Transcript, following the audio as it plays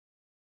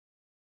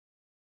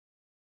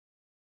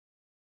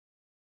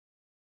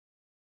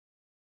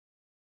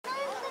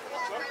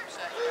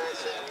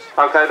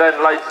Okay then,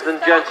 ladies and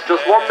gents,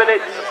 just 1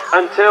 minute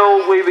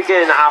until we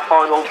begin our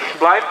final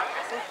display.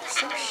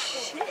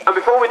 And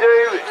before we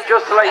do,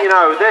 just to let you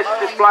know, this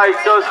display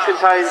does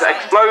contain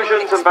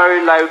explosions and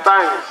very loud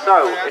bangs.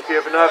 So, if you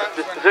have a nervous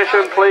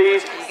disposition,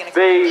 please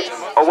be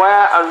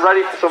aware and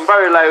ready for some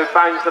very loud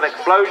bangs and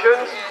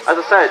explosions. As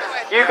I said,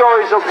 you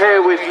guys up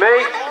here with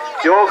me,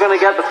 you're going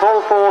to get the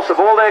full force of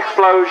all the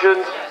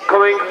explosions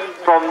coming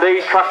from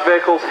these track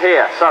vehicles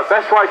here. So,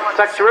 best way to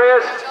protect your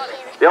ears,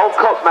 the old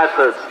cup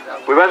method.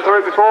 We went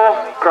through it before.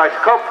 Create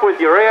a cup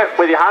with your ear,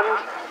 with your hand,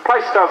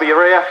 place it over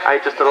your ear, and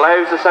it just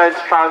allows the sound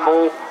to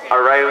travel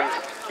around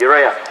your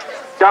ear.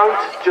 Don't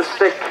just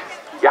stick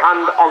your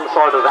hand on the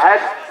side of the head.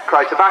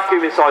 Create a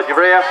vacuum inside your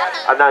ear,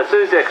 and then as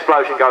soon as the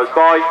explosion goes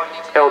by,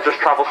 it'll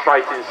just travel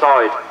straight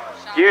inside.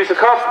 Use a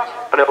cup,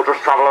 and it'll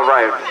just travel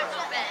around.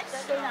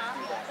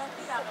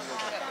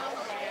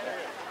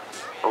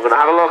 I'm going to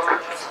have a look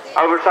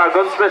over to our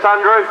gunsmith,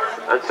 Andrew,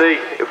 and see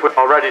if we're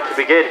all ready to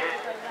begin.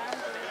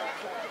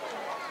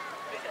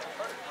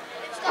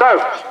 So,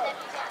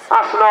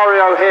 our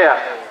scenario here.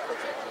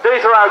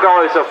 These are our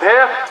guys up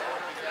here.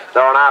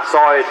 They're on our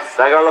side.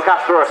 They're going to look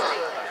after us.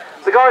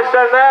 The guys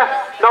down there,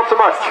 not so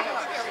much.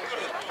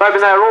 They've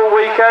been there all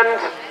weekend.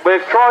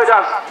 We've tried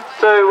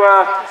to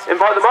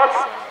invite them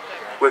up.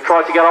 We've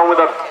tried to get on with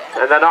them,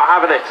 and they're not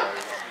having it.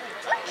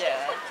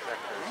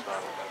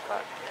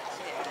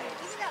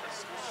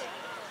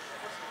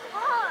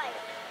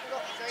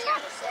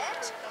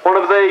 One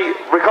of the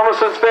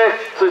reconnaissance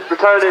vehicles is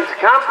returning to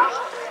camp.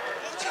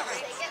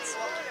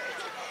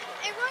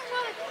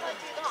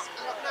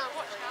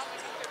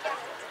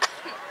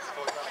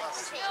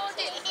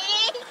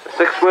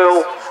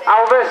 Six-wheel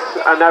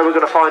Alvis, and now we're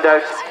going to find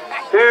out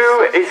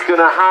who is going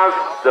to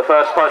have the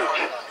first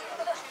punch.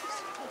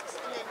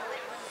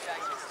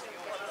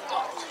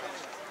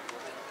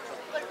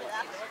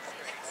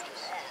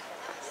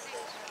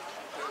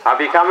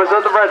 Have your cameras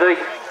at the ready.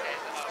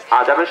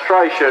 Our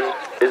demonstration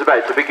is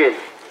about to begin.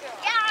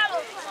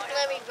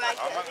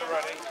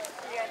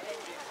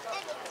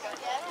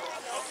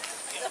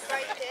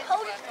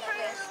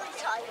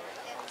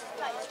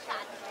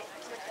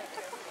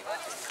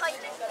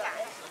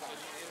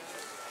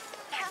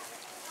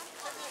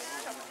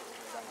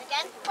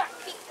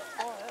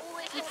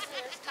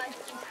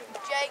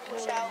 Jake will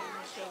shout.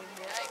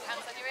 Jake,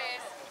 hands on your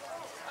ears.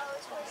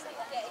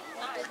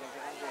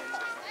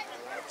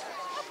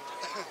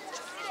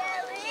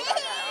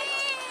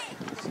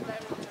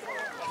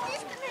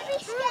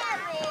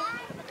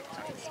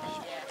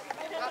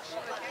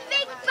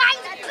 Big bang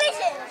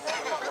blizzards!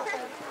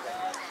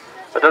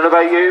 I don't know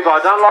about you, but I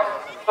don't like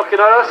looking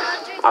at us.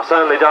 I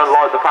certainly don't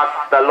like the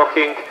fact they're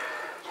looking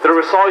through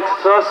a sight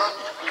at us,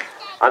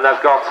 and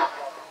they've got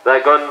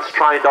their guns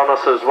trained on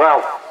us as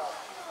well.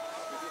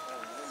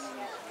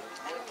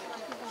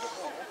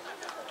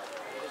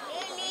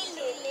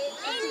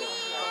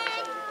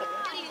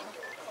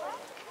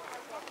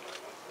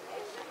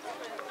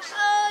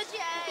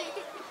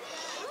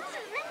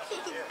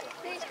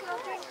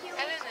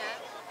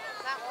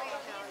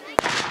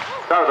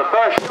 So the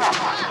first shot,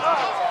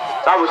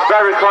 that was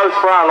very close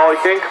for our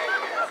liking.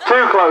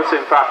 Too close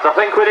in fact. I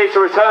think we need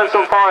to return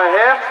some fire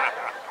here.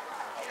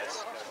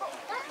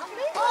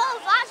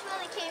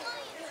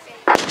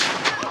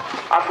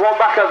 That's one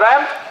back at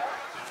them.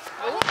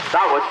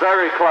 That was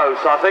very close.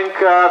 I think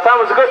that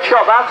was a good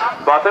shot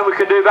that, but I think we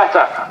can do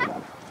better.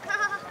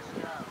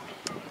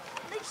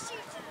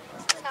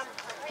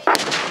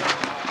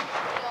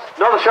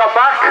 Another shot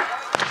back.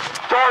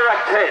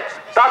 Direct hit.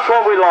 That's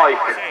what we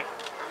like.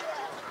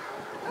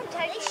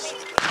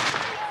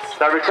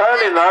 They're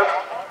returning though.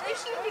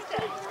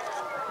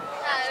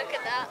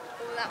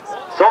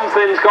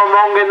 Something's gone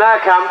wrong in their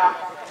camp.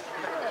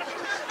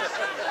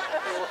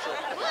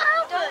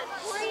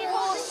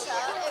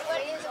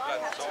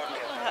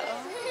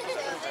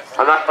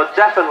 And that's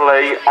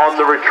definitely on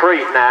the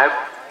retreat now.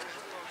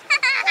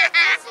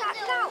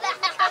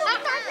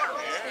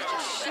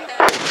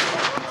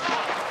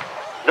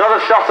 Another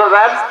shot at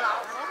them.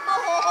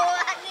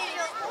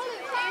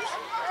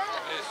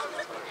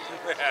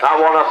 That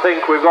one, I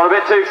think we've gone a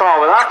bit too far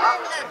with that.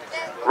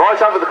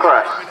 Right over the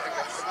crest.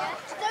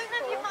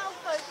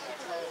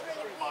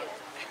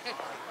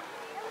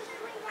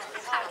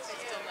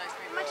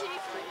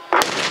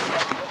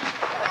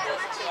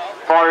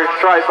 Firing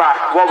straight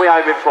back. What are we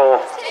aiming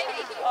for?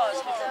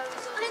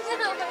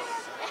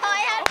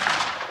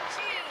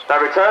 They're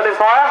returning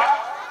fire.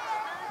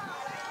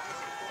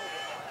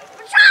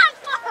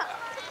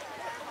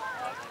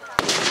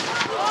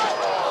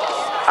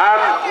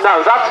 No,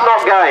 that's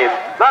not game.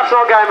 That's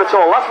not game at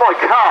all. That's my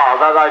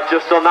car that they've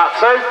just done that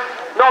to.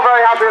 Not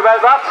very happy about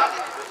that.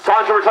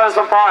 Time to return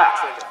some fire.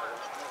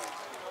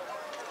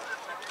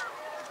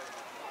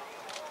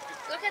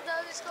 Look at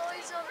those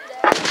guys over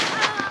there.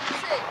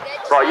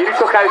 Right, you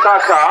took out our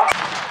car.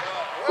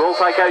 We'll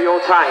take out your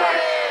tank.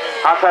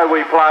 That's how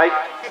we play.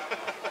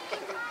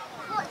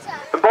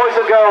 And boys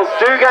and girls,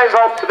 do get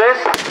involved with this.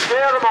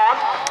 Cheer them on.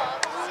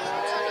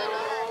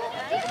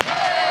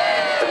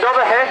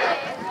 Another hit.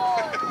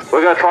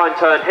 We're going to try and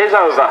turn his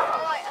over.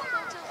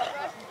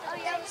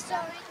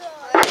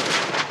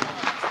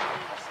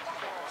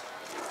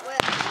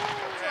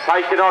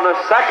 taking on a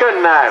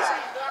second now.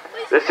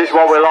 This is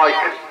what we like.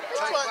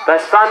 They're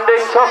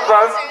standing tough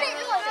though.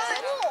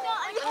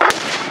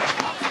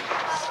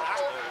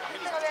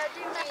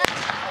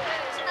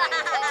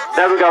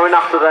 Never going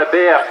after their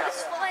beer.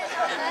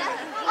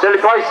 Silly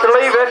place to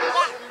leave it.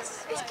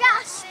 It's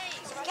gas.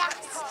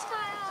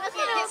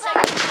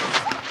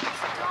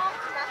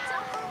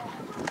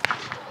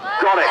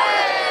 Got it.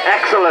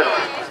 Excellent.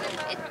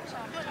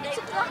 It's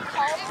a black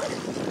hole.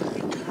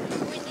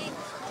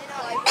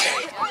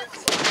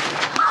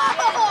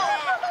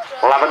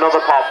 We'll have another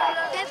pop.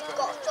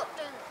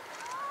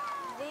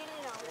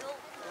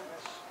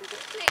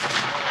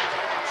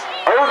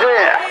 Oh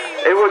dear.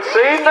 It would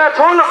seem their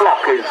toilet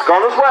block is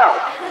gone as well.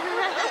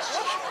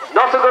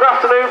 Not a good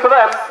afternoon for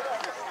them.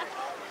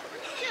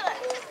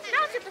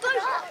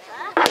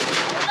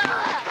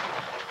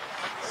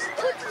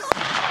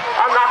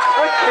 And that's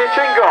the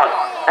kitchen gone.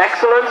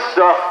 Excellent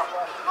stuff.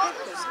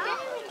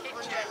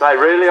 They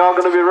really are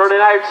going to be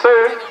running out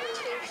soon.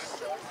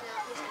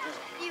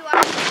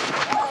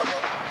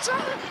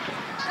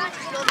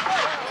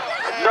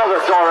 Another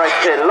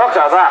direct hit. Look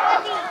at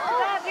that.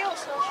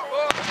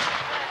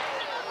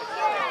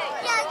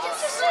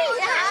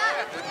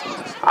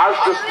 Has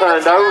just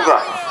turned over.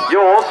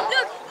 Yours?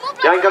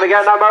 You ain't going to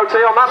get no MOT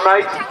on that,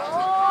 mate.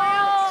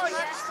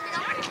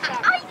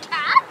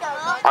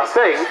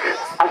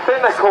 I think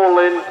they're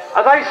calling,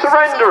 are they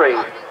surrendering?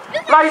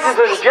 Ladies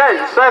and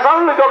gents, they've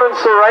only gone and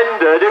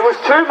surrendered. It was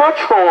too much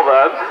for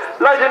them.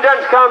 Ladies and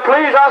gents, can I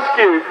please ask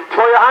you to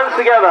put your hands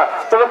together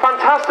for the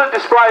fantastic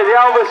display the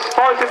Alvis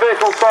Fighting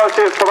Vehicle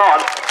Society has put on.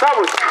 That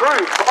was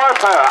true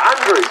firepower.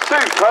 Andrew,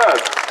 superb.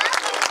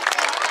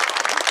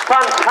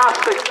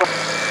 Fantastic.